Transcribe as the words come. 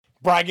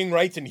Bragging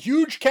rights and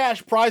huge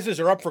cash prizes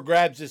are up for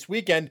grabs this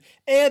weekend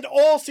and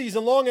all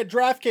season long at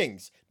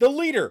DraftKings, the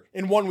leader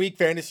in one-week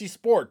fantasy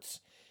sports.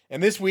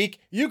 And this week,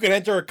 you can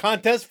enter a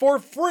contest for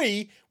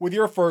free with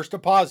your first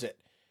deposit.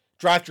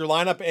 Draft your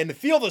lineup and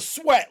feel the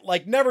sweat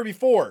like never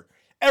before.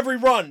 Every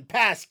run,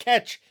 pass,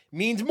 catch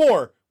means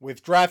more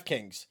with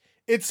DraftKings.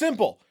 It's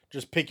simple.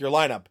 Just pick your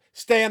lineup,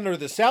 stay under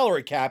the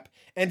salary cap,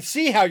 and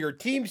see how your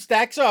team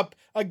stacks up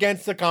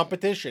against the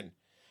competition.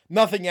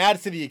 Nothing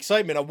adds to the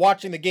excitement of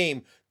watching the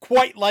game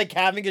quite like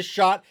having a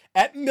shot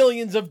at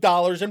millions of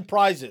dollars in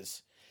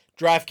prizes.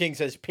 DraftKings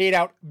has paid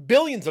out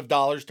billions of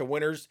dollars to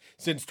winners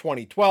since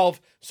 2012,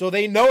 so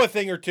they know a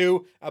thing or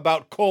two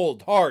about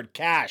cold, hard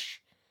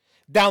cash.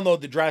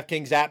 Download the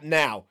DraftKings app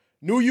now.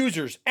 New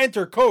users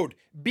enter code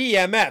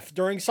BMF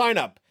during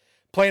sign-up.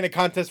 Play in a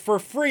contest for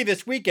free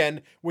this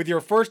weekend with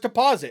your first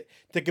deposit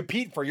to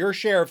compete for your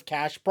share of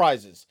cash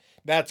prizes.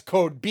 That's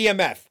code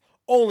BMF,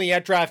 only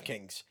at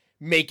DraftKings.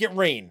 Make it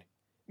rain.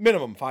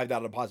 Minimum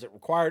 $5 deposit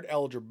required.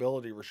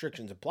 Eligibility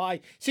restrictions apply.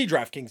 See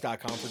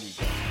DraftKings.com for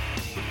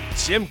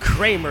details. Jim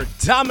Cramer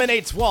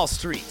dominates Wall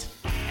Street.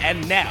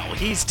 And now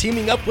he's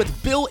teaming up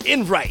with Bill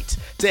Enright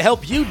to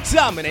help you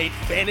dominate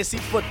fantasy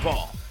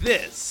football.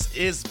 This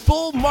is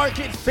Bull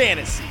Market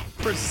Fantasy,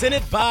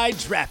 presented by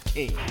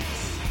DraftKings.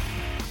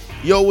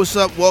 Yo, what's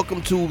up?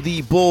 Welcome to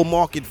the Bull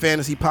Market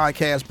Fantasy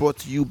Podcast, brought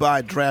to you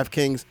by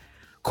DraftKings.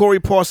 Corey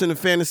Parson, the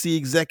fantasy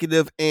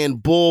executive,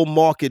 and Bull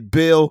Market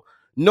Bill.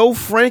 No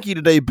Frankie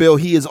today, Bill.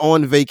 He is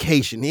on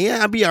vacation. Yeah,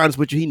 I'll be honest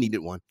with you. He needed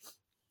one.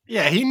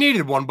 Yeah, he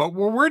needed one, but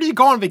where do you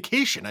go on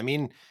vacation? I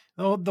mean,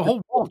 the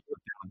whole world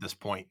down at this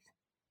point.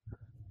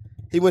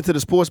 He went to the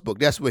sports book.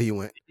 That's where he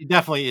went. He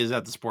definitely is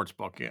at the sports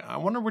book. Yeah, I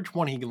wonder which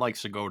one he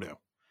likes to go to.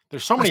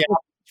 There's so many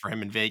options for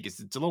him in Vegas.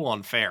 It's a little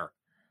unfair.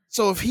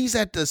 So if he's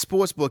at the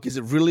sports book, is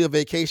it really a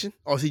vacation,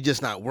 or is he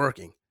just not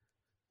working?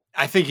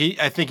 I think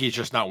he's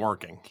just not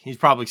working. He's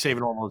probably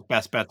saving all those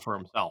best bets for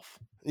himself.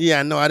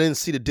 Yeah, no, I didn't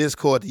see the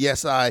Discord. The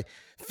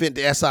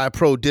SI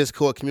Pro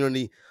Discord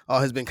community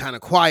has been kind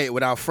of quiet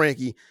without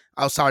Frankie,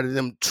 outside of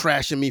them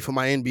trashing me for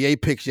my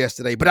NBA picks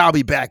yesterday. But I'll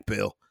be back,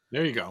 Bill.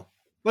 There you go.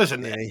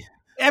 Listen,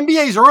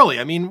 NBA's early.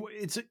 I mean,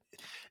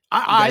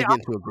 I get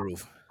into a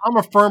groove. I'm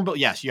a firm,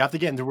 yes, you have to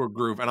get into a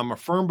groove, and I'm a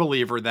firm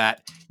believer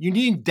that you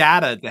need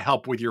data to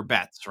help with your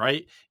bets,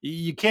 right?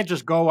 You can't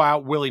just go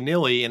out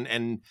willy-nilly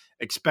and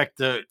expect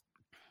to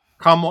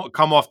come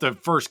off the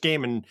first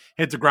game and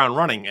hit the ground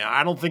running.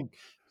 I don't think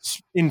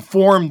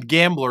informed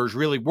gamblers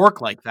really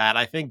work like that.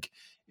 I think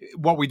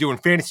what we do in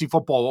fantasy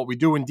football, what we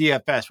do in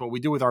DFS, what we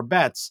do with our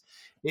bets,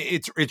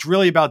 it's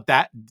really about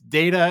that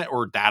data,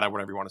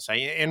 whatever you want to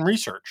say, and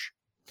research.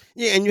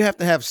 Yeah, and you have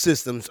to have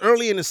systems.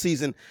 Early in the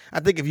season, I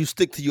think if you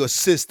stick to your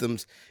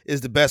systems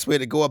is the best way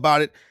to go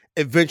about it,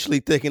 eventually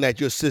thinking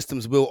that your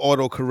systems will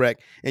autocorrect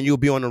and you'll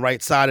be on the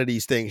right side of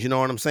these things. You know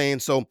what I'm saying?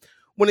 So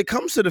when it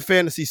comes to the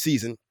fantasy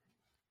season,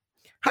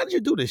 how did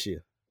you do this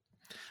year?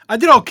 I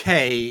did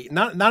okay.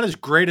 Not as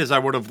great as I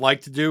would have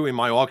liked to do in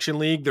my auction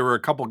league. There were a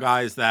couple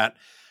guys that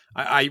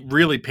I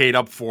really paid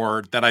up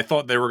for that I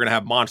thought they were going to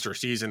have monster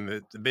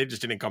season. They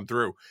just didn't come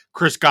through.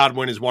 Chris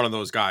Godwin is one of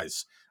those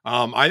guys.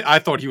 I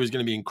thought he was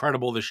going to be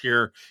incredible this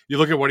year. You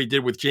look at what he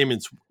did with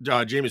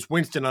Jameis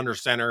Winston under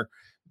center.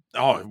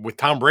 Oh, with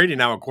Tom Brady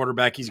now at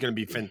quarterback, he's going to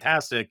be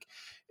fantastic.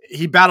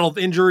 He battled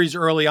injuries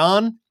early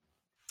on.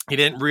 He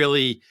didn't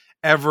really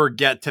ever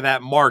get to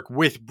that mark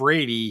with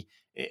Brady,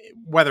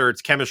 whether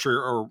it's chemistry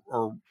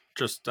or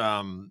just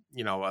a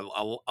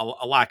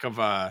lack of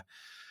a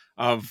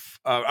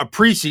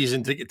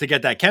preseason to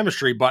get that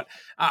chemistry. But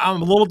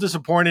I'm a little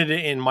disappointed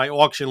in my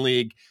auction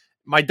league.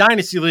 My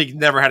dynasty league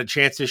never had a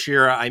chance this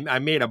year. I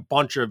made a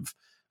bunch of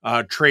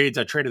trades.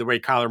 I traded away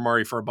Kyler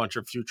Murray for a bunch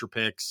of future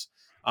picks.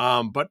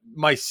 But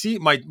my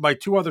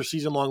two other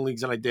season-long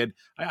leagues that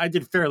I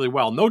did fairly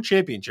well. No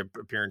championship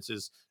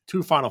appearances,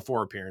 2 Final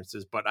Four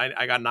appearances, but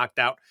I got knocked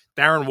out.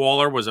 Darren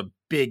Waller was a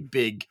big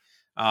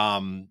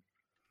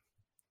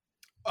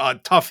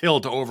tough hill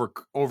to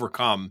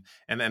overcome,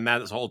 and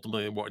that is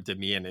ultimately what did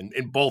me in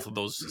both of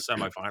those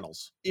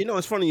semifinals. You know,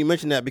 it's funny you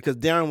mentioned that because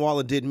Darren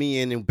Waller did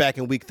me in back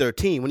in week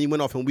 13. When he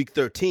went off in week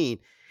 13,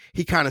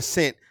 he kind of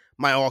sent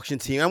my auction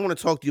team. I want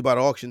to talk to you about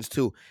auctions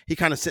too. He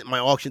kind of sent my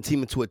auction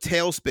team into a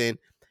tailspin,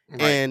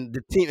 right. And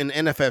the team in the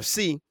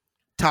NFFC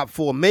top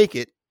 4 make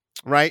it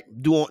right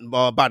doing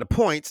by the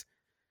points.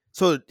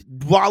 So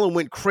Waller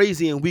went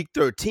crazy in week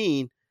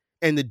 13,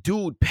 and the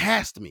dude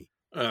passed me.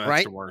 That's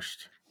right, the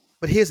worst.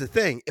 But here's the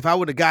thing. If I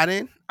would have got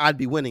in, I'd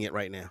be winning it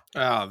right now.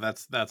 Oh,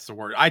 that's the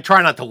word. I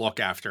try not to look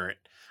after it.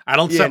 I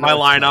don't set my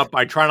lineup.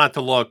 I try not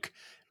to look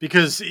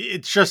because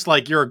it's just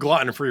like you're a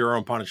glutton for your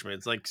own punishment.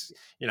 It's like,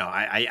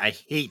 I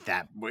hate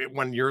that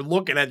when you're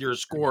looking at your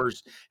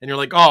scores and you're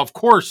like, oh, of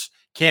course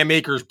Cam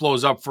Akers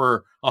blows up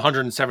for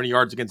 170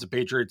 yards against the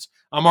Patriots.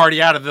 I'm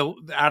already out of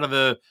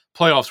the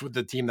playoffs with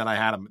the team that I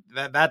had him.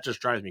 That just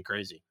drives me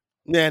crazy.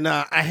 Yeah,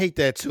 no, I hate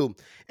that too.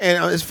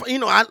 And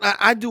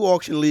I do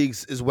auction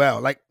leagues as well.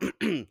 Like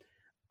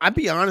I'll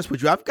be honest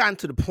with you. I've gotten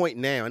to the point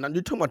now, and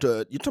you're talking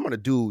about a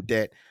dude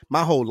that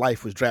my whole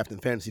life was drafting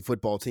fantasy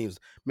football teams,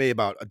 maybe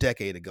about a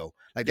decade ago.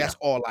 Like that's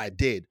all I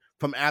did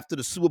from after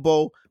the Super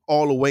Bowl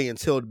all the way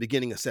until the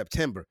beginning of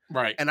September.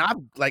 Right. And I've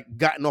like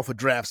gotten off a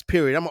drafts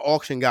period. I'm an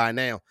auction guy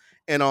now,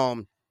 and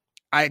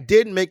I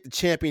did make the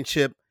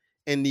championship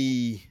in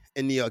the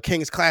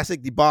Kings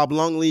Classic, the Bob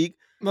Lung League.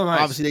 Oh,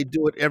 nice. Obviously, they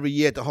do it every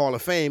year at the Hall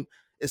of Fame.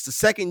 It's the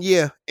second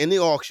year in the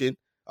auction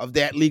of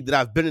that league that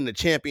I've been in the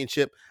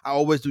championship. I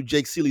always do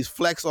Jake Seeley's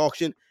flex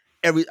auction.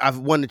 I've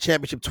won the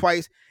championship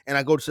twice, and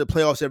I go to the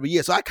playoffs every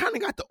year. So I kind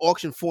of got the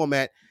auction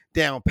format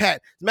down pat.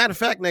 As a matter of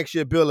fact, next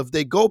year, Bill, if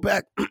they go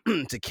back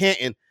to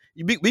Canton,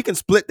 we can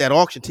split that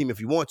auction team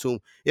if you want to.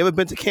 You ever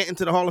been to Canton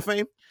to the Hall of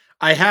Fame?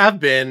 I have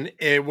been.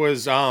 It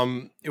was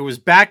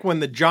back when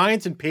the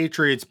Giants and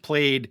Patriots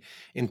played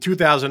in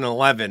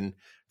 2011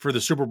 for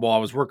the Super Bowl. I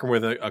was working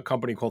with a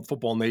company called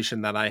Football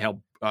Nation that I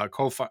helped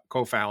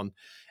co-found,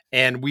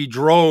 and we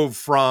drove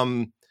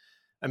from.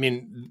 I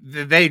mean,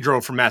 they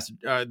drove from Mass.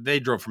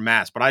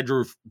 But I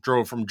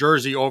drove from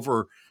Jersey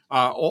over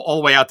all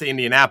the way out to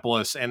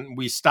Indianapolis, and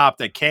we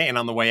stopped at Canton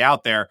on the way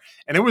out there,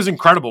 and it was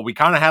incredible. We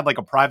kind of had like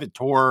a private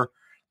tour.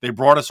 They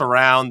brought us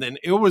around, and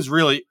it was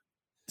really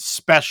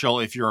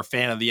special if you're a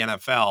fan of the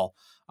NFL.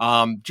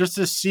 Just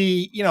to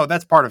see,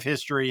 that's part of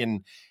history,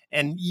 and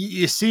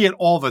you see it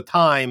all the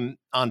time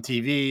on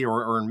TV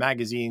or in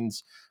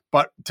magazines,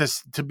 but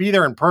to be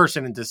there in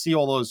person and to see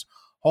all those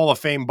Hall of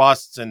Fame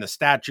busts and the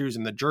statues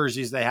and the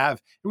jerseys they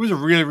have, it was a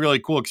really, really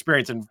cool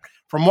experience. And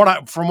from what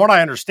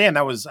I understand,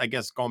 that was, I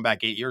guess, going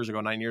back 9 years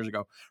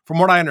ago. From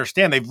what I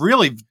understand, they've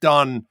really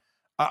done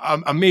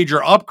a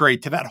major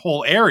upgrade to that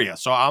whole area.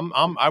 So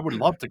I would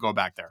love to go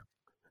back there.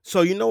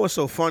 So you know what's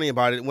so funny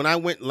about it? When I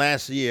went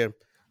last year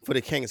for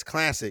the Kings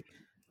Classic,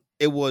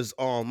 it was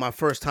my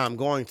first time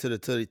going to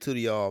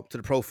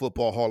the Pro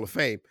Football Hall of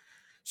Fame.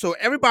 So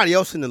everybody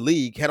else in the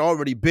league had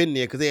already been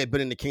there because they had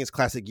been in the Kings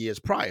Classic years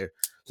prior.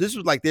 So this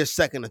was like their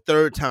second or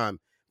third time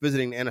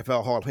visiting the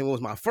NFL Hall of Fame. It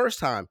was my first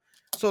time.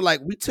 So like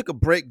we took a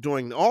break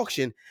during the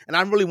auction, and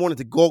I really wanted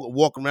to go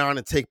walk around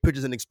and take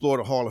pictures and explore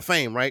the Hall of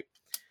Fame, right?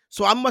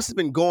 So I must have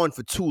been gone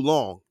for too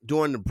long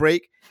during the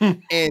break,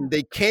 and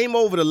they came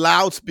over the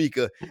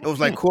loudspeaker and was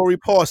like, Corey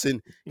Parson,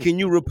 can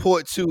you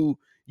report to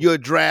your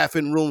draft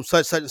in room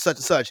such and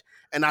such?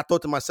 And I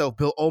thought to myself,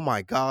 Bill, oh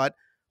my God,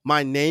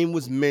 my name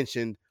was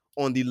mentioned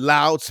on the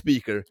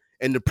loudspeaker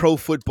in the Pro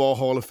Football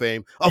Hall of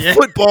Fame.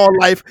 Football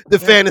life, the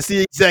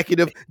fantasy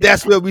executive.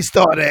 That's where we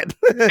start at.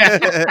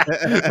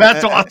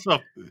 That's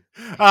awesome.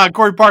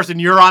 Corey Parson,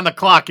 you're on the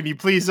clock. Can you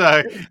please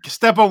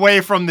step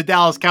away from the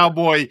Dallas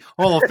Cowboy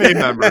Hall of Fame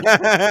members?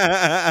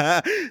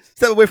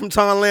 Step away from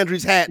Tom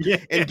Landry's hat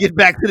and get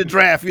back to the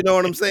draft. You know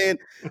what I'm saying?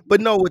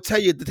 But no, we'll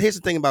tell you, here's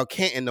the thing about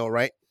Canton though,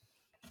 right?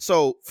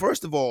 So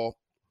first of all,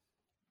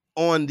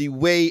 on the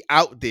way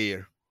out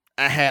there,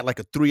 I had like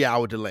a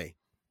 3-hour delay,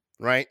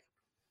 right?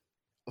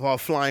 While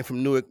flying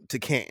from Newark to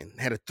Canton,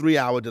 had a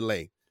 3-hour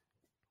delay.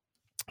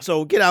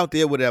 So get out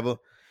there, whatever,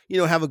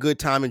 have a good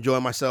time, enjoy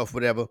myself,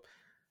 whatever.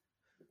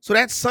 So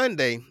that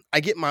Sunday, I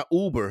get my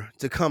Uber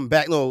to come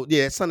back.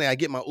 Sunday, I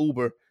get my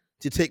Uber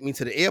to take me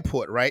to the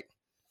airport, right?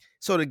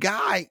 So the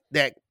guy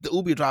the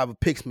Uber driver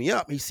picks me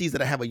up, he sees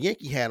that I have a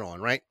Yankee hat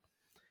on, right?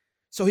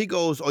 So he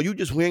goes, are you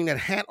just wearing that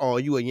hat or are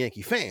you a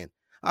Yankee fan?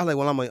 I was like,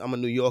 well, I'm a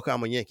New Yorker,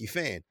 I'm a Yankee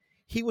fan.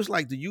 He was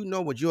like, do you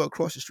know what you're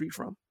across the street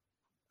from?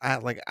 I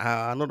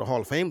know the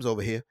Hall of Fame's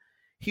over here.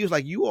 He was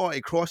like, you are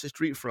across the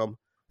street from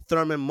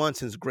Thurman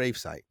Munson's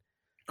gravesite.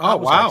 Oh,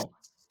 wow. Like,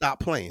 stop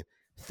playing.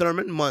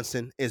 Thurman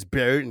Munson is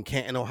buried in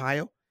Canton,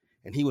 Ohio.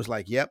 And he was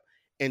like, yep.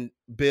 And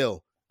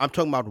Bill, I'm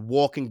talking about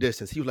walking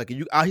distance. He was like,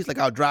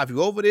 I'll drive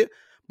you over there.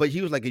 But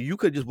he was like, if you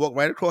could just walk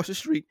right across the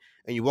street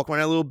and you walk around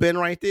that little bend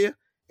right there,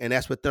 and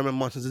that's where Thurman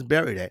Munson is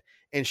buried at.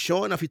 And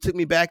sure enough, he took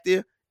me back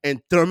there,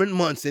 and Thurman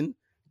Munson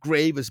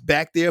grave is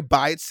back there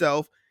by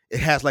itself. It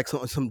has like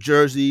some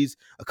jerseys,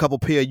 a couple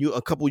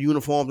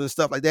uniforms and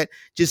stuff like that,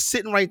 just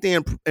sitting right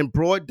there in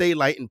broad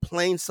daylight in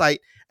plain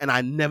sight, and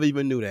I never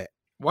even knew that.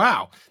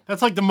 Wow,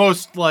 that's like the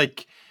most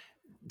like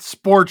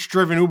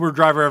sports-driven Uber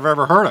driver I've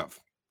ever heard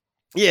of.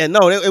 Yeah,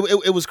 no,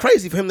 it was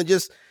crazy for him to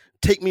just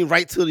take me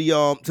right to the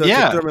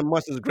to Thurman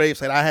Munson's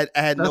gravesite. I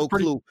had no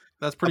clue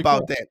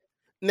about that.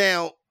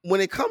 Now, when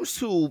it comes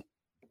to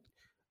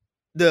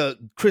the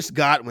Chris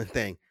Godwin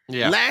thing,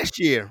 last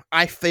year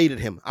I faded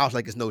him. I was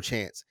like, there's no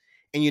chance.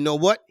 And you know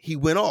what? He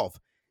went off.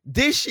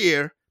 This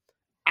year,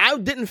 I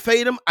didn't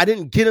fade him. I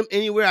didn't get him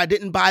anywhere. I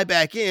didn't buy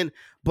back in.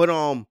 But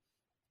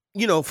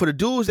for the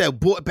dudes that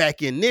bought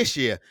back in this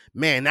year,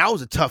 man, that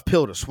was a tough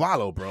pill to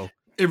swallow, bro.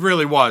 It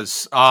really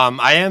was.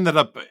 I ended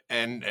up,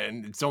 and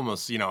it's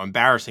almost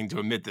embarrassing to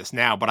admit this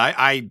now, but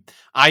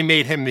I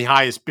made him the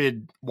highest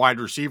bid wide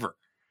receiver.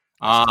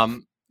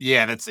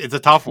 Yeah, it's a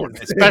tough one,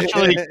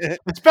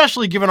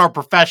 especially given our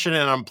profession,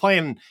 and I'm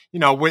playing,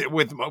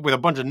 with a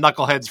bunch of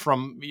knuckleheads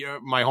from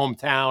my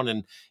hometown,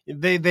 and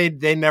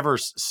they never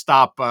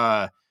stop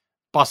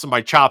busting my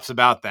chops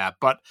about that.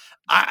 But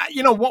what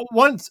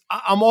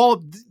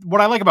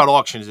I like about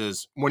auctions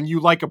is when you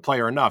like a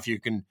player enough, you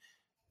can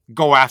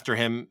go after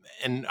him,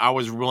 and I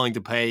was willing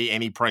to pay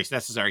any price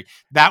necessary.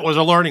 That was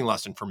a learning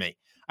lesson for me.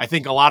 I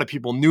think a lot of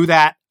people knew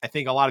that. I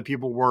think a lot of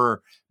people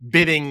were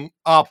bidding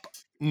up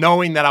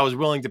knowing that I was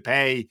willing to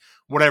pay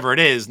whatever it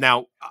is.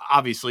 Now,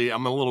 obviously,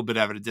 I'm a little bit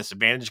at a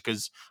disadvantage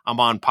because I'm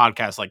on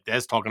podcasts like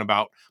this talking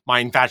about my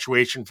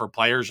infatuation for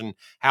players and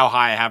how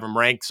high I have them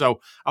ranked.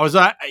 So I was,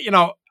 I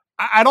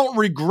don't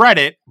regret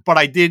it, but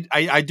I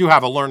do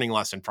have a learning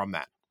lesson from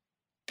that.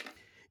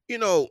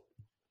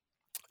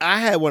 I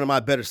had one of my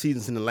better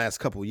seasons in the last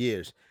couple of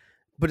years.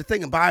 But the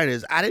thing about it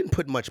is I didn't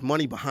put much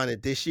money behind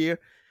it this year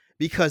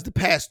because the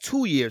past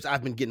 2 years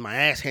I've been getting my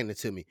ass handed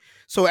to me.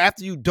 So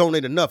after you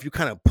donate enough, you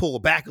kind of pull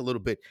back a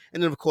little bit.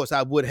 And then, of course,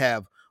 I would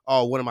have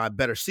one of my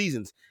better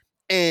seasons.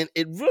 And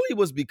it really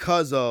was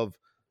because of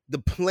the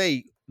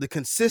play, the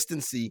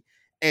consistency,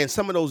 and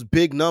some of those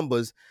big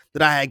numbers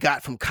that I had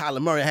got from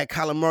Kyler Murray. I had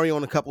Kyler Murray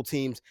on a couple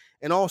teams.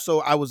 And also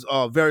I was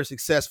very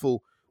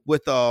successful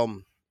with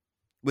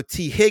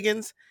T.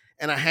 Higgins.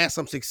 And I had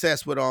some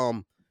success with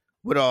the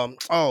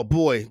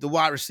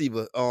wide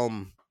receiver,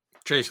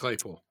 Chase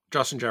Claypool,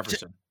 Justin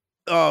Jefferson,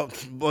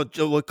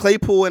 with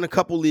Claypool in a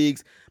couple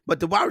leagues. But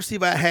the wide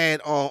receiver I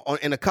had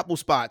in a couple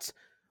spots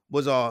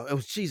was it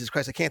was Jesus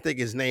Christ, I can't think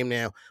of his name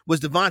now.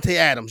 Was Devontae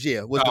Adams?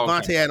 Yeah,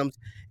 Devontae Adams,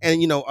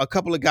 and a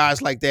couple of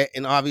guys like that.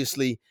 And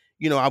obviously,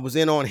 I was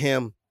in on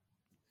him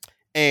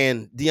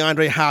and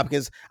DeAndre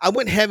Hopkins. I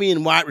went heavy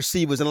in wide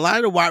receivers, and a lot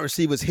of the wide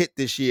receivers hit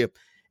this year.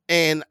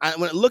 And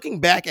when looking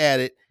back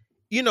at it,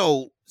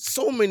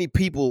 so many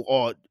people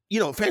are,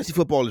 fantasy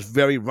football is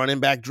very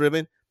running back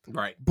driven.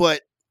 Right.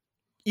 But,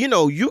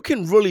 you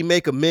can really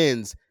make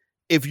amends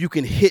if you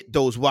can hit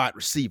those wide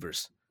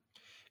receivers.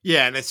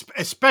 Yeah, and it's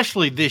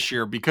especially this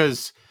year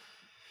because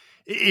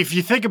if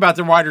you think about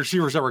the wide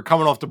receivers that were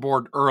coming off the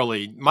board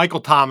early,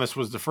 Michael Thomas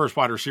was the first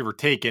wide receiver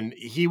taken.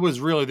 He was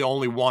really the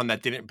only one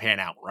that didn't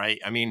pan out, right?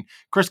 I mean,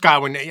 Chris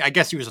Godwin, I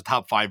guess he was a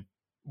top 5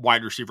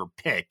 wide receiver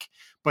pick,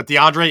 but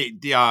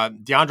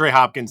DeAndre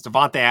Hopkins,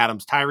 Devontae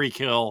Adams, Tyreek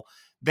Hill,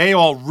 they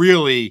all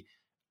really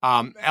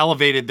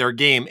elevated their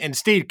game and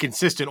stayed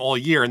consistent all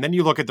year. And then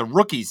you look at the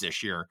rookies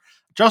this year,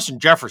 Justin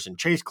Jefferson,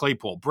 Chase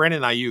Claypool,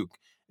 Brandon Ayuk,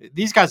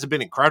 these guys have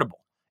been incredible.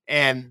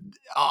 And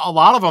a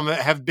lot of them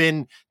have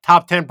been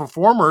top 10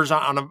 performers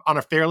on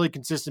a fairly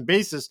consistent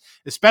basis,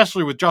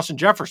 especially with Justin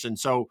Jefferson.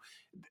 So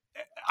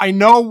I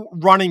know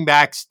running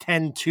backs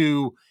tend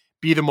to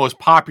be the most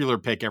popular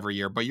pick every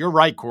year, but you're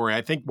right, Corey.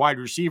 I think wide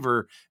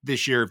receiver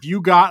this year, if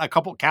you got a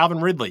couple,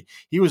 Calvin Ridley,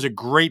 he was a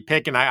great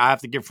pick, and I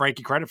have to give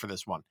Frankie credit for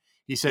this one.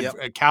 He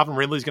said Calvin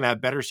Ridley's going to have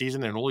a better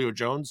season than Julio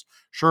Jones.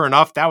 Sure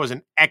enough, that was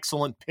an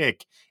excellent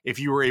pick if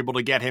you were able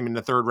to get him in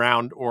the 3rd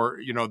round or,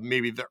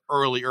 maybe the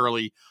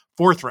early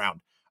 4th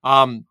round.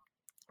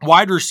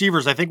 Wide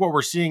receivers, I think what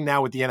we're seeing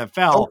now with the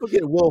NFL. Don't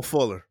forget Will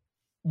Fuller.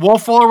 Will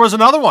Fuller was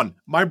another one.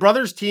 My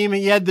brother's team,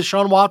 he had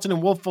Deshaun Watson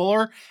and Will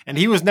Fuller, and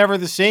he was never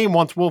the same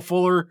once Will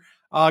Fuller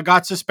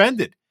got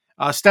suspended.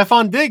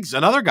 Stephon Diggs,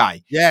 another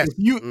guy. Yes.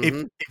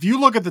 If you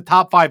look at the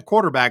top 5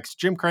 quarterbacks,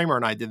 Jim Cramer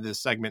and I did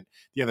this segment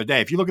the other day.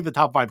 If you look at the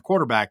top 5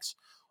 quarterbacks,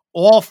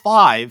 all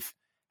 5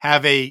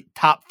 have a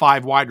top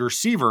 5 wide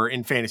receiver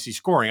in fantasy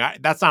scoring.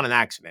 That's not an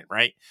accident,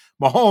 right?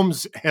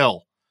 Mahomes,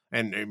 Hill,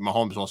 and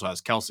Mahomes also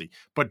has Kelsey.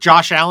 But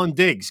Josh Allen,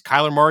 Diggs,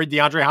 Kyler Murray,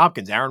 DeAndre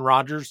Hopkins, Aaron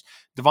Rodgers,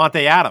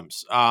 Devontae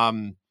Adams.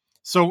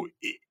 So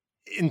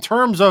in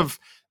terms of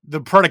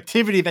the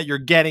productivity that you're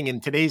getting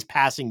in today's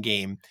passing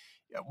game,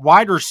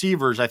 wide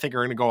receivers, I think, are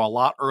going to go a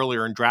lot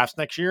earlier in drafts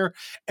next year.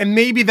 And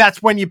maybe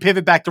that's when you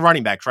pivot back to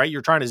running backs, right?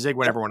 You're trying to zig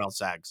when everyone else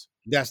zags.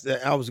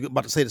 I was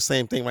about to say the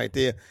same thing right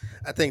there.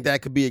 I think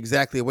that could be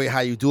exactly the way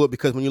how you do it,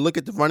 because when you look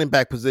at the running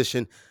back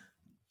position,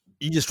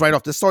 you just start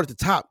at the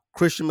top.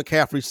 Christian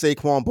McCaffrey,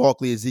 Saquon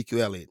Barkley,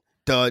 Ezekiel Elliott.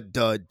 Dud.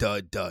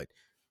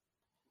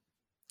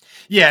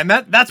 Yeah, and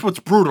that's what's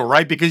brutal,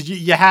 right? Because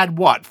you had,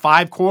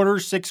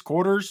 6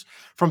 quarters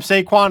from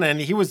Saquon,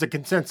 and he was the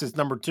consensus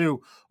number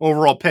 2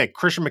 overall pick.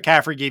 Christian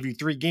McCaffrey gave you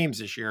 3 games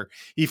this year.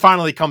 He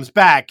finally comes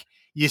back.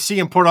 You see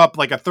him put up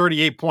like a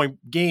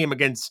 38-point game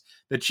against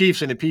the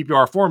Chiefs in the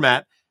PPR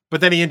format,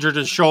 but then he injured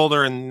his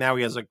shoulder, and now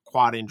he has a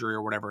quad injury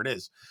or whatever it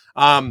is.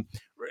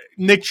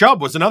 Nick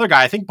Chubb was another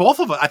guy. I think both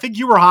of us. I think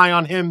you were high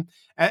on him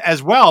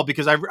as well,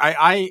 because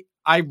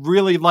I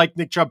really like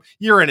Nick Chubb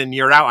year in and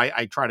year out.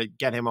 I try to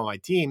get him on my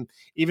team,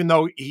 even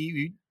though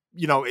he,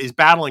 is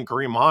battling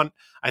Kareem Hunt.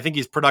 I think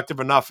he's productive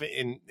enough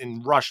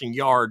in rushing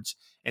yards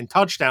and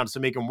touchdowns to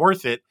make him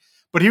worth it.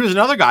 But he was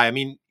another guy. I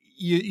mean,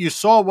 you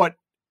saw what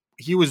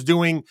he was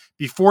doing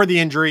before the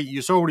injury.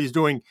 You saw what he's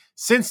doing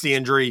since the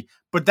injury.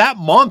 But that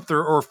month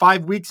or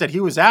 5 weeks that he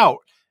was out,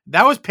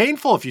 that was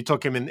painful if you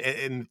took him in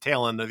the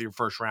tail end of your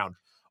first round.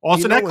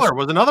 Austin Eckler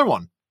was another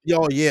one.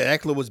 Oh yeah,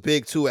 Eckler was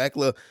big too.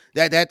 Eckler,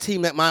 that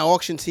team, that my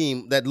auction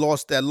team that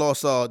lost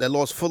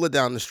Fuller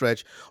down the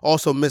stretch,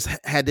 also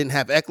didn't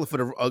have Eckler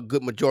for a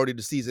good majority of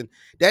the season.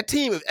 That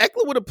team, if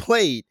Eckler would have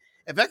played,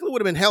 if Eckler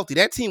would have been healthy,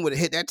 that team would have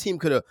hit. That team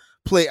could have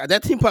played.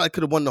 That team probably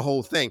could have won the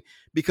whole thing,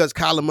 because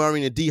Kyler Murray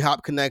and the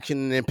D-Hop connection,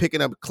 and then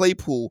picking up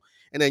Claypool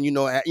And then,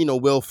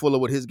 Will Fuller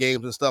with his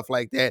games and stuff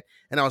like that.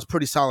 And I was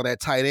pretty solid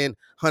at tight end.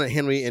 Hunter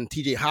Henry and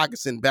TJ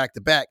Hockenson back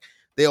to back.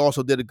 They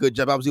also did a good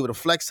job. I was able to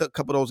flex a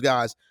couple of those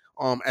guys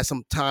at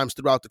some times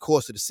throughout the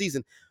course of the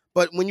season.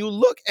 But when you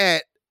look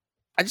at,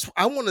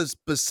 I want to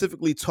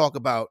specifically talk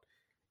about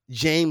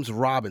James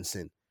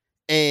Robinson.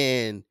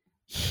 And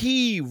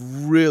he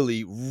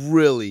really,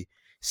 really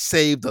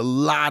saved a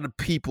lot of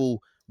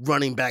people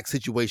running back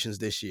situations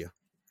this year.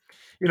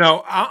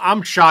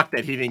 I'm shocked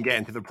that he didn't get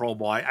into the Pro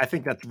Bowl. I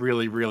think that's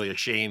really, really a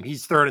shame.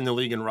 He's third in the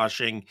league in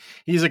rushing.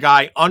 He's a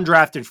guy,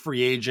 undrafted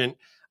free agent.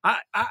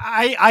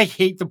 I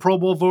hate the Pro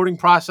Bowl voting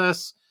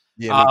process.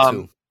 Yeah, me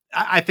too.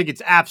 I think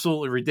it's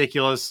absolutely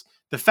ridiculous.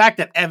 The fact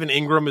that Evan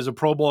Ingram is a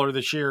Pro Bowler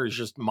this year is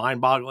just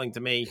mind-boggling to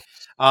me.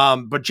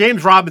 But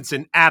James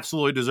Robinson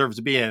absolutely deserves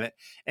to be in it.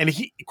 And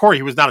Corey,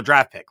 he was not a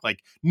draft pick. Like,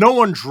 no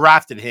one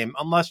drafted him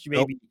unless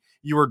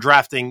you were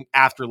drafting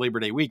after Labor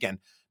Day weekend.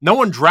 No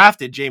one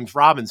drafted James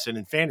Robinson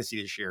in fantasy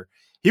this year.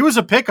 He was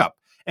a pickup,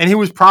 and he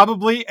was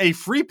probably a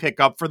free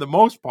pickup for the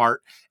most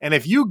part. And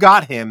if you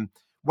got him,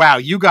 wow,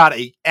 you got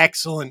an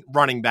excellent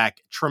running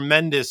back,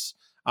 tremendous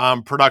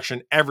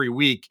production every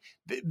week.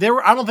 I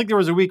don't think there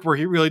was a week where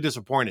he really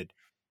disappointed.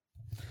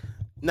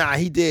 Nah,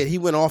 he did. He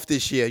went off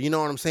this year. You know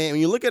what I'm saying?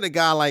 When you look at a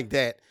guy like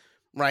that,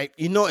 right,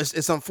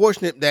 it's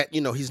unfortunate that,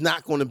 he's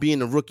not going to be in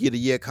the Rookie of the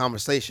Year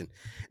conversation.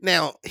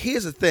 Now,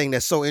 here's the thing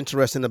that's so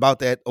interesting about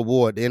that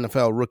award, the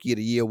NFL Rookie of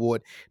the Year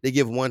award. They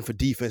give one for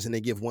defense and they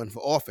give one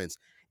for offense.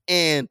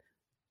 And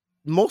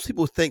most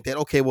people think that,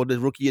 okay, well, the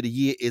Rookie of the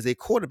Year is a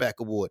quarterback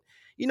award.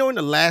 In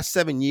the last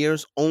 7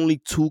 years, only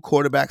 2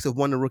 quarterbacks have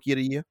won the Rookie of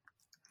the Year.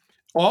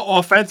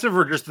 Offensive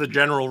or just the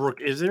general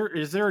rookie? Is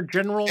there a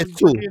general? It's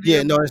 2.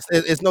 Yeah, no,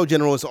 it's no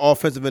general. It's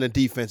offensive and the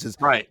defenses.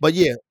 Right. But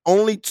yeah,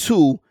 only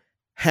 2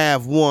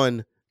 have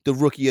won the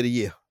Rookie of the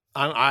Year.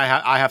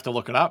 I have to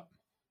look it up.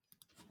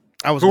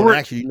 I was going to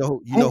ask you. You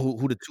know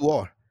who the 2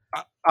 are?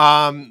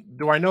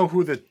 Do I know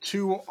who the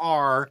 2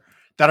 are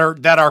that are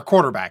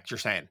quarterbacks? You're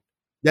saying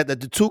that the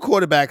 2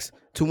 quarterbacks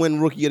to win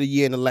Rookie of the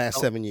Year in the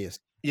last 7 years.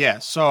 Yeah.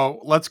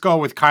 So let's go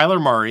with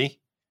Kyler Murray.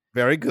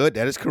 Very good.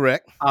 That is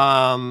correct.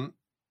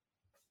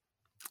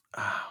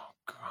 Oh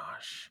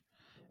gosh,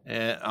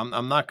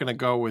 I'm not going to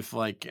go with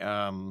like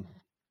a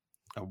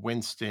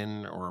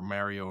Winston or a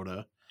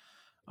Mariota.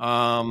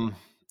 I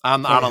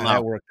don't know.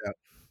 That worked out.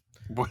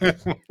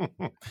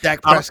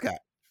 Dak Prescott.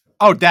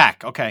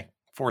 Dak. Okay,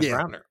 fourth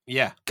rounder.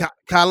 Yeah.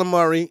 Kyler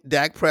Murray,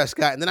 Dak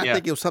Prescott, and then I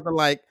think it was something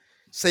like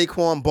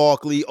Saquon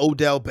Barkley,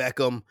 Odell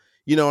Beckham.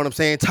 You know what I'm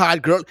saying?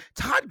 Todd Gurley.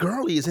 Todd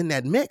Gurley is in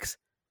that mix.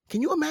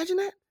 Can you imagine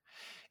that?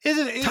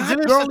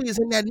 Todd Gurley is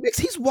in that mix.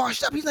 He's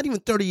washed up. He's not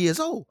even 30 years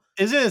old.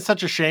 Isn't it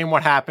such a shame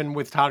what happened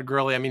with Todd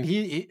Gurley? I mean,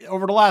 he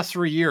over the last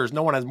 3 years,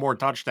 no one has more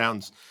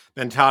touchdowns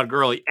than Todd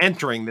Gurley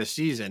entering this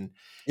season.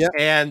 Yeah.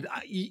 And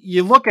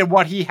you look at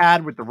what he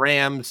had with the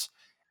Rams,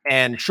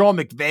 and Sean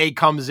McVay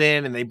comes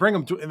in, and they bring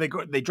him to, and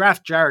they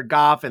draft Jared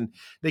Goff, and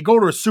they go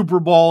to a Super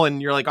Bowl,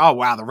 and you're like, oh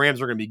wow, the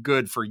Rams are going to be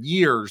good for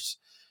years.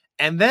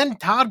 And then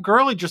Todd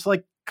Gurley just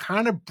like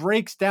kind of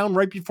breaks down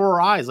right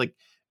before our eyes. Like,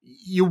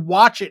 you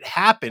watch it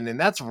happen, and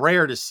that's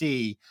rare to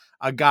see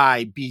a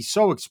guy be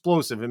so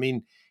explosive. I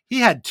mean, he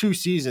had 2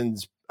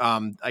 seasons,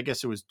 I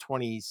guess it was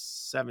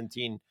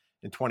 2017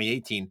 and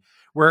 2018,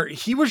 where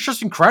he was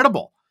just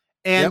incredible.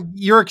 And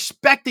you're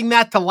expecting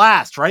that to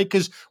last, right?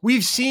 Because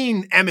we've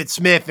seen Emmitt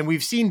Smith, and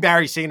we've seen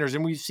Barry Sanders,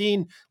 and we've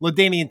seen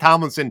LaDainian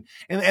Tomlinson,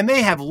 and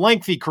they have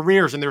lengthy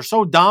careers, and they're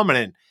so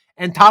dominant.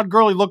 And Todd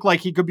Gurley looked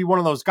like he could be one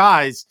of those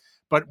guys.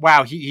 But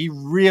wow, he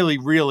really,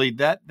 really,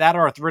 that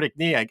arthritic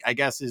knee, I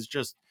guess, is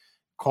just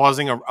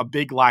causing a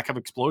big lack of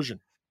explosion.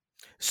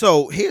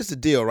 So here's the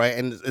deal, right?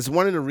 And it's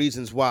one of the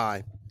reasons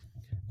why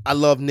I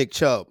love Nick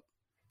Chubb.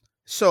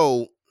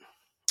 So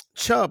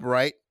Chubb,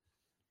 right?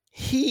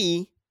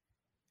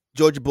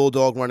 Georgia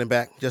Bulldog running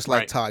back, just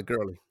like Todd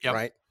Gurley,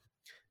 right?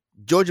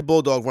 Georgia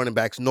Bulldog running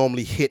backs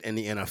normally hit in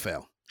the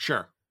NFL.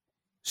 Sure.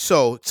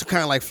 So it's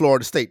kind of like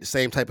Florida State, the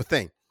same type of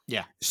thing.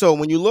 Yeah. So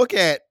when you look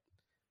at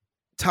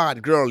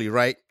Todd Gurley,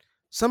 right?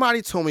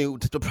 Somebody told me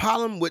the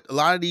problem with a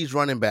lot of these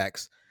running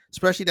backs,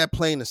 especially that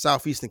play in the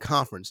Southeastern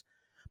Conference,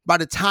 by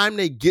the time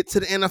they get to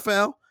the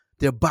NFL,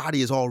 their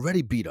body is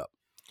already beat up.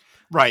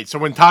 Right. So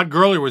when Todd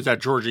Gurley was at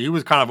Georgia, he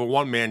was kind of a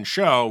one-man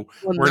show.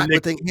 Well, here's the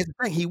thing,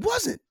 he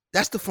wasn't.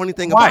 That's the funny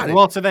thing about it.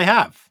 What else did they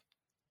have?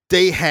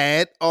 They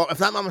had,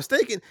 if I'm not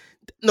mistaken,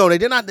 no, they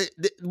did not.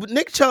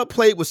 Nick Chubb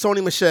played with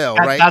Sony Michel,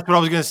 right? That's what I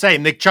was going to say.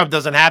 Nick Chubb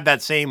doesn't have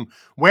that same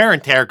wear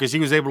and tear because he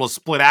was able to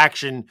split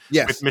action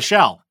with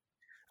Michel.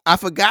 I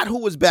forgot who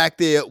was back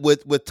there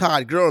with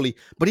Todd Gurley,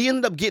 but he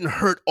ended up getting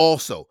hurt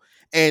also.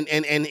 And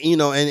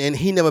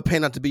he never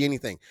panned out to be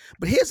anything.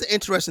 But here's the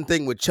interesting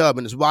thing with Chubb,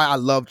 and it's why I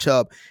love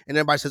Chubb. And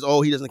everybody says,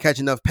 oh, he doesn't catch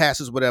enough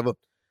passes, whatever.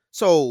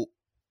 So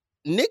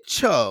Nick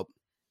Chubb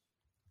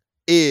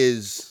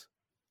is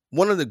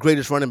one of the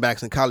greatest running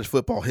backs in college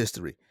football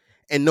history,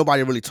 and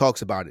nobody really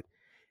talks about it.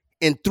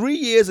 In 3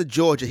 years at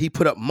Georgia, he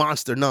put up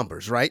monster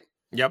numbers, right?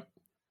 Yep.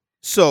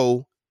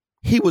 So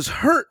he was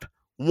hurt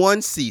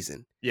one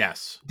season.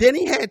 Yes. Then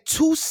he had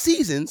 2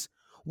 seasons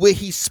where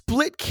he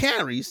split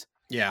carries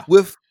Yeah.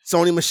 with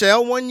Sony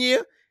Michel 1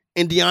 year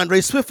and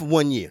DeAndre Swift for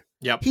 1 year.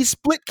 Yep. He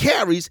split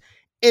carries,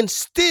 and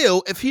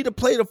still, if he'd have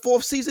played a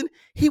fourth season,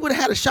 he would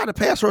have had a shot at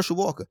pass Herschel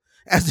Walker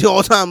as the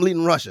all-time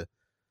leading rusher.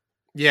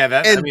 Yeah,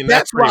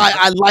 that's why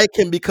I like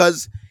him,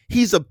 because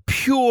he's a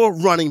pure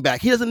running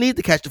back. He doesn't need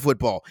to catch the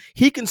football.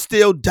 He can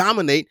still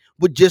dominate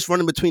with just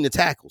running between the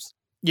tackles.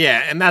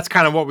 Yeah, and that's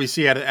kind of what we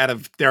see out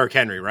of Derrick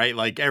Henry, right?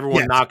 Like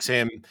everyone knocks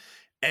him.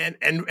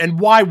 And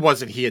why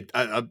wasn't he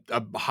a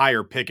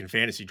higher pick in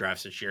fantasy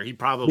drafts this year? He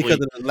probably because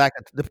of the lack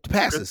of the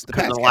passes,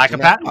 the lack of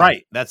passes.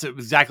 Right, that's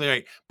exactly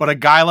right. But a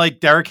guy like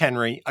Derrick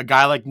Henry, a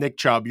guy like Nick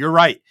Chubb, you're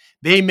right.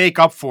 They make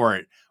up for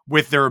it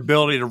with their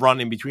ability to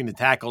run in between the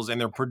tackles and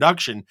their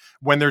production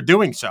when they're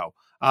doing so.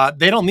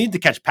 They don't need to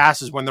catch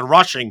passes when they're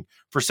rushing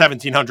for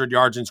 1,700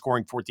 yards and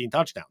scoring 14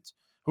 touchdowns.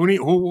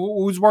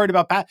 Who's worried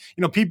about that?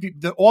 You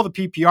know, all the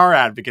PPR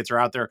advocates are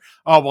out there.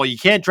 Oh, well, you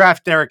can't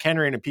draft Derrick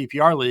Henry in a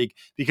PPR league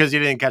because he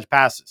didn't catch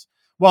passes.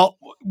 Well,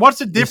 what's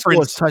the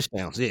difference?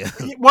 Touchdowns, yeah.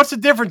 What's the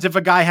difference if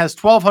a guy has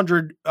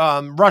 1,200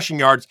 rushing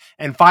yards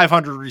and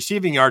 500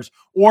 receiving yards,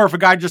 or if a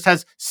guy just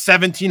has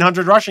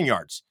 1,700 rushing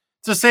yards?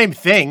 It's the same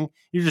thing.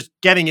 You're just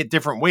getting it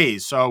different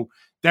ways. So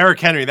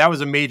Derrick Henry, that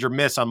was a major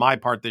miss on my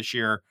part this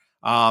year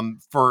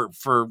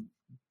for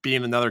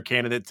being another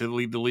candidate to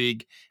lead the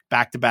league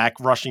back-to-back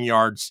rushing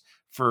yards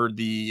for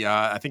the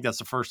I think that's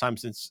the first time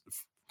since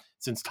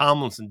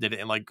Tomlinson did it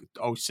in like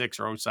 06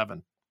 or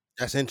 07.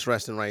 That's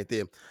interesting right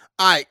there.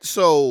 All right,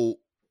 so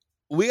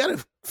we got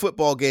a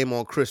football game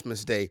on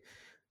Christmas Day.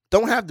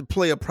 Don't have the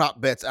player prop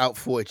bets out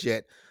for it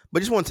yet, but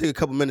just want to take a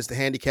couple minutes to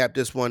handicap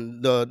this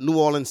one. The New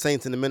Orleans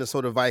Saints and the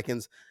Minnesota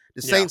Vikings.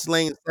 The Saints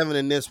laying 7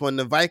 in this one.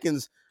 The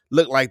Vikings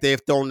look like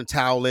they've thrown the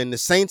towel in. The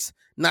Saints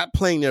not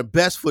playing their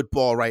best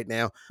football right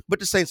now, but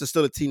the Saints are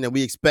still a team that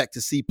we expect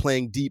to see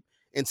playing deep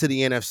into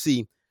the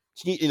NFC,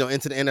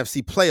 into the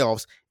NFC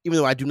playoffs, even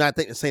though I do not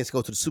think the Saints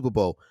go to the Super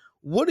Bowl.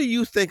 What do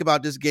you think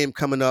about this game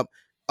coming up?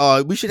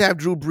 We should have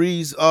Drew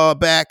Brees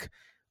back.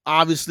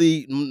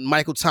 Obviously,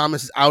 Michael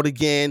Thomas is out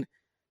again.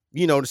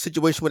 You know, the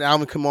situation with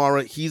Alvin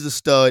Kamara, he's a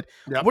stud.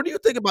 Yep. What do you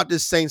think about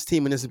this Saints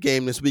team in this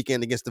game this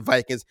weekend against the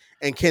Vikings?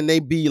 And can they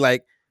be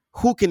like,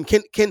 who can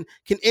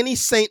any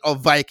Saint or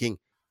Viking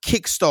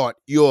kickstart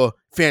your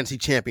fantasy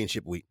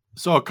championship week?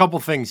 So a couple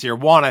things here.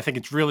 One, I think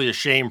it's really a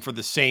shame for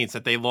the Saints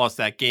that they lost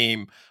that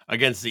game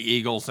against the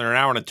Eagles. They're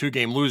now on a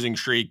 2-game losing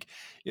streak.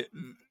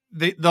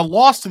 The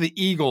loss to the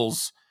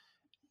Eagles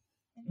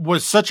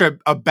was such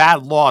a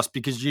bad loss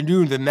because you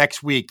knew the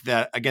next week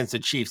that against the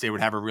Chiefs, they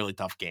would have a really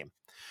tough game.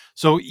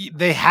 So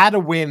they had to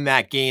win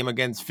that game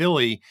against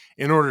Philly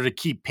in order to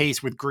keep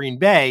pace with Green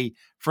Bay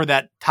for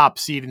that top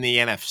seed in the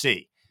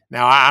NFC.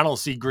 Now, I don't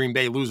see Green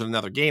Bay losing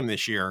another game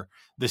this year.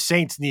 The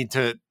Saints need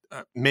to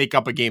make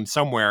up a game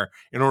somewhere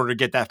in order to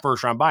get that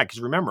first round bye.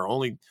 Because remember,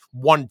 only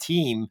one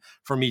team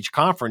from each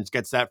conference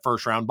gets that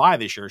first round bye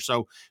this year.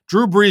 So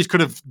Drew Brees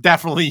could have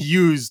definitely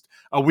used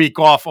a week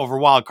off over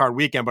Wild Card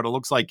Weekend, but it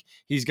looks like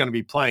he's going to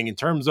be playing. In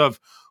terms of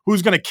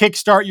who's going to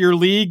kickstart your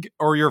league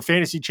or your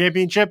fantasy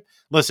championship,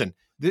 listen,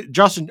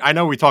 Justin, I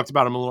know we talked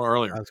about him a little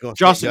earlier.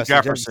 Justin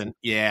Jefferson.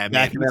 Yeah,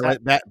 back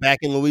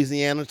in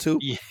Louisiana too.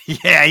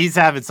 Yeah, he's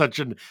having such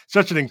an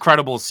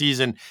incredible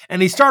season.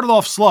 And he started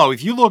off slow.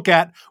 If you look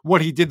at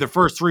what he did the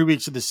first 3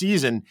 weeks of the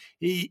season,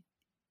 a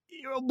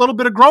little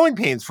bit of growing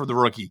pains for the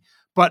rookie.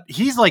 But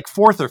he's like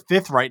 4th or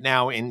 5th right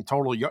now in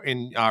total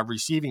in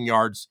receiving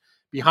yards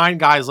behind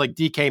guys like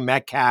DK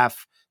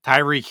Metcalf,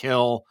 Tyreek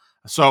Hill.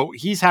 So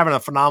he's having a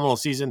phenomenal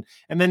season.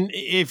 And then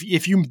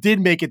if you did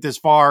make it this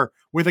far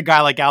with a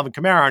guy like Alvin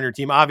Kamara on your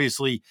team,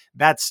 obviously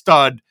that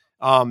stud,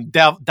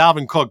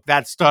 Dalvin Cook,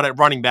 that stud at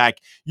running back,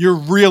 you're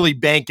really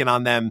banking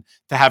on them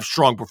to have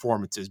strong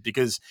performances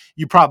because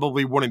you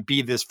probably wouldn't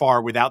be this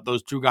far without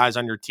those two guys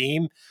on your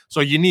team. So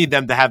you need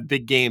them to have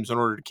big games in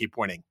order to keep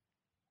winning.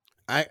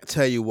 I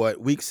tell you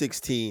what, week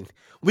 15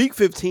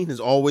 has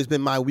always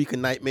been my week of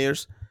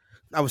nightmares.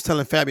 I was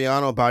telling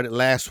Fabiano about it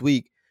last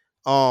week.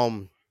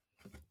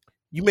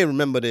 You may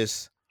remember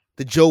this,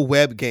 the Joe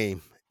Webb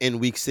game in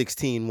week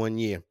 16 one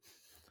year.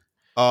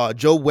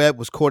 Joe Webb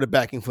was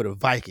quarterbacking for the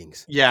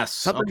Vikings. Yes.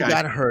 Something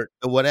got hurt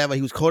or whatever.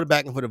 He was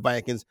quarterbacking for the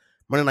Vikings,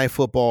 Monday Night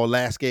Football,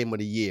 last game of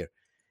the year.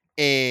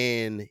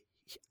 And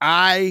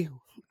I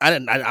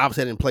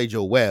obviously didn't play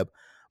Joe Webb,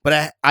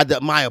 but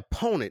my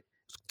opponent,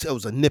 it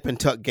was a nip and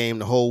tuck game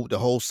the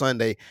whole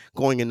Sunday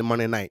going into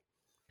Monday night.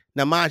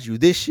 Now, mind you,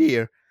 this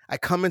year, I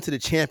come into the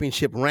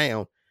championship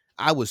round,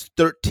 I was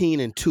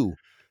 13-2.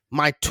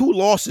 My 2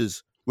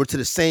 losses were to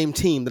the same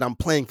team that I'm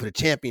playing for the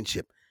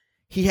championship.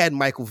 He had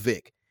Michael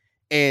Vick.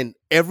 And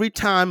every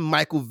time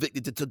Michael Vick,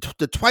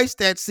 the twice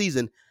that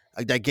season,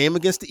 that game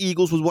against the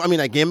Eagles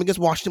that game against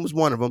Washington was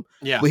one of them,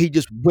 where he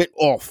just went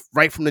off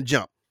right from the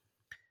jump.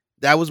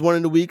 That was one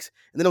of the weeks.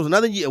 And then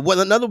there was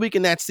another week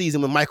in that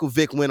season when Michael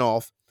Vick went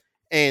off,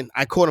 and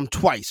I caught him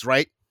twice,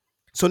 right?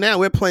 So now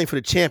we're playing for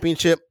the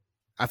championship.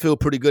 I feel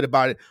pretty good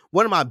about it.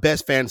 One of my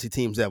best fantasy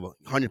teams ever,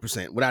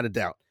 100%, without a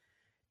doubt.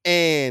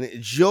 And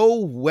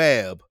Joe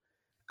Webb,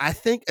 I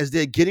think as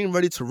they're getting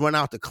ready to run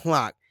out the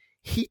clock,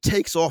 He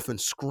takes off and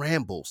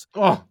scrambles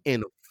Oh,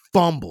 and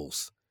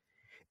fumbles,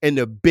 and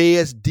the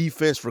Bears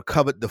defense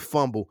recovered the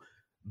fumble.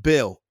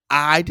 Bill,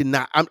 I did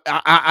not.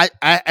 I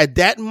at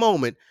that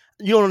moment,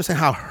 you don't understand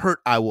how hurt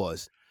I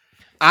was.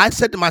 I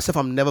said to myself,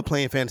 I'm never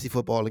playing fantasy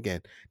football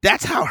again.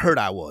 That's how hurt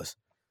I was.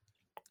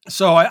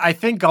 so I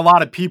think a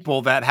lot of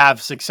people that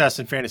have success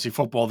in fantasy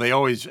football, they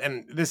always,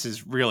 and this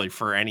is really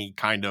for any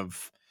kind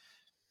of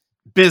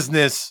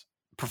business,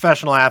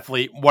 professional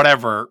athlete,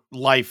 whatever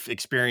life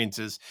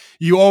experiences,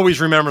 you always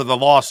remember the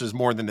losses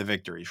more than the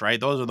victories, right?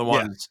 Those are the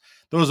ones. Yeah.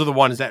 Those are the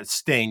ones that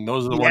sting.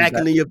 Those are the ones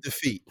agony of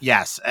defeat.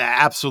 Yes,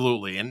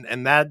 absolutely,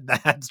 and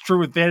that's true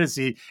with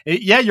fantasy.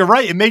 Yeah, you're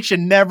right. It makes you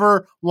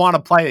never want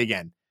to play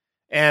again,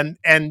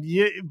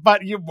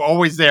 but you're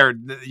always there.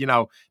 You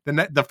know,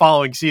 the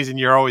following season,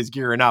 you're always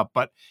gearing up.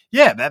 But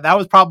yeah, that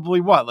was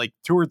probably what, like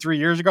 2 or 3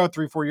 years ago,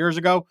 3-4 years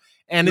ago.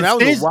 And that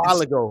was a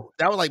while ago.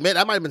 That was like, man,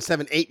 that might have been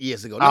 7-8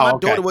 years ago. My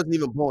daughter wasn't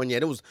even born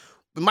yet. It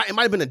might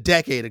have been a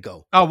decade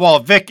ago. Oh well,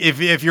 Vic.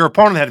 If your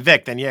opponent had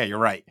Vic, then yeah, you're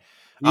right.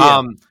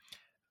 Yeah.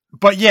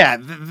 But yeah,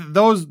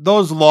 those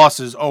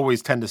losses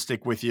always tend to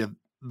stick with you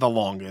the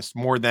longest,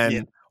 more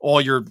than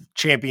all your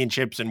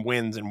championships and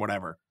wins and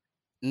whatever.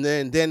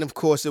 And then of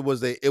course it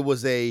was a.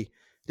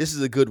 This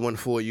is a good one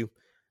for you.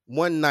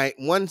 One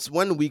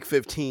week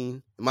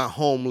 15, in my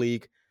home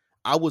league,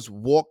 I was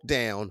walked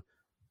down.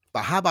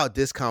 But how about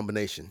this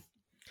combination?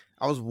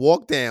 I was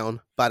walked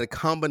down by the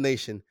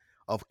combination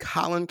of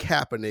Colin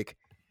Kaepernick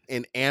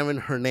and Aaron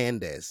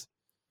Hernandez.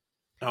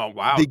 Oh,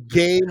 wow. The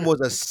game was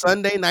a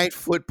Sunday night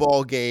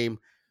football game,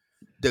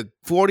 the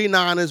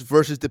 49ers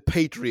versus the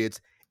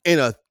Patriots in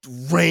a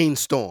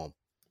rainstorm.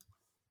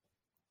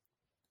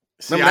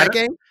 Remember that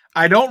game?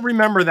 I don't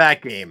remember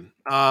that game.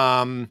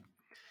 I'm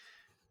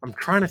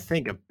trying to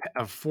think of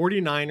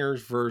 49ers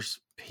versus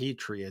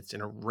Patriots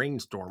in a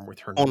rainstorm with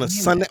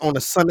Hernandez. On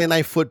a Sunday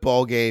night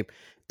football game.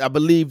 I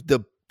believe the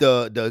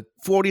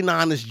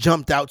 49ers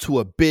jumped out to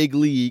a big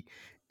lead.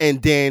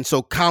 And then,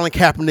 so Colin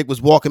Kaepernick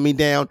was walking me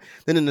down.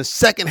 Then in the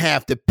second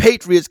half, the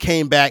Patriots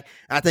came back.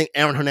 I think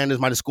Aaron Hernandez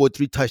might have scored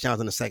 3 touchdowns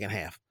in the second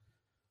half.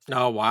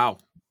 Oh, wow.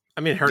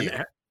 I mean,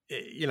 Hernandez,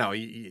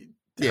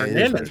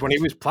 when he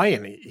was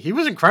playing, he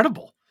was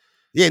incredible.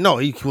 Yeah, no,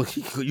 you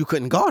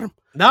couldn't guard him.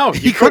 No,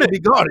 he couldn't be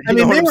guarded. You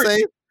know what I'm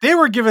saying? They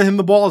were giving him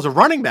the ball as a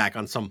running back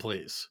on some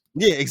plays.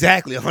 Yeah,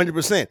 exactly,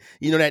 100%.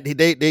 You know that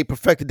they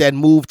perfected that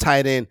move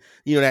tight end.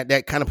 You know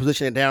that kind of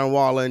position that Darren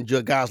Waller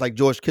and guys like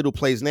George Kittle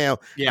plays now.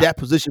 Yeah. That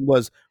position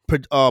was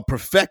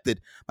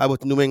perfected by what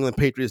the New England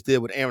Patriots did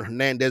with Aaron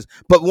Hernandez.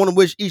 But want to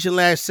wish each and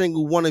last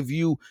single one of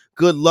you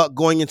good luck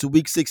going into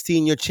Week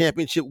 16, your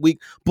championship week.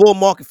 Bull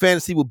Market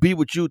Fantasy will be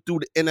with you through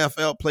the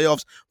NFL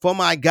playoffs. For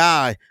my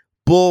guy,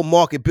 Bull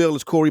Market Bill,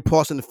 is Corey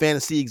Parson, the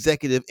fantasy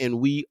executive, and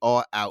we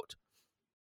are out.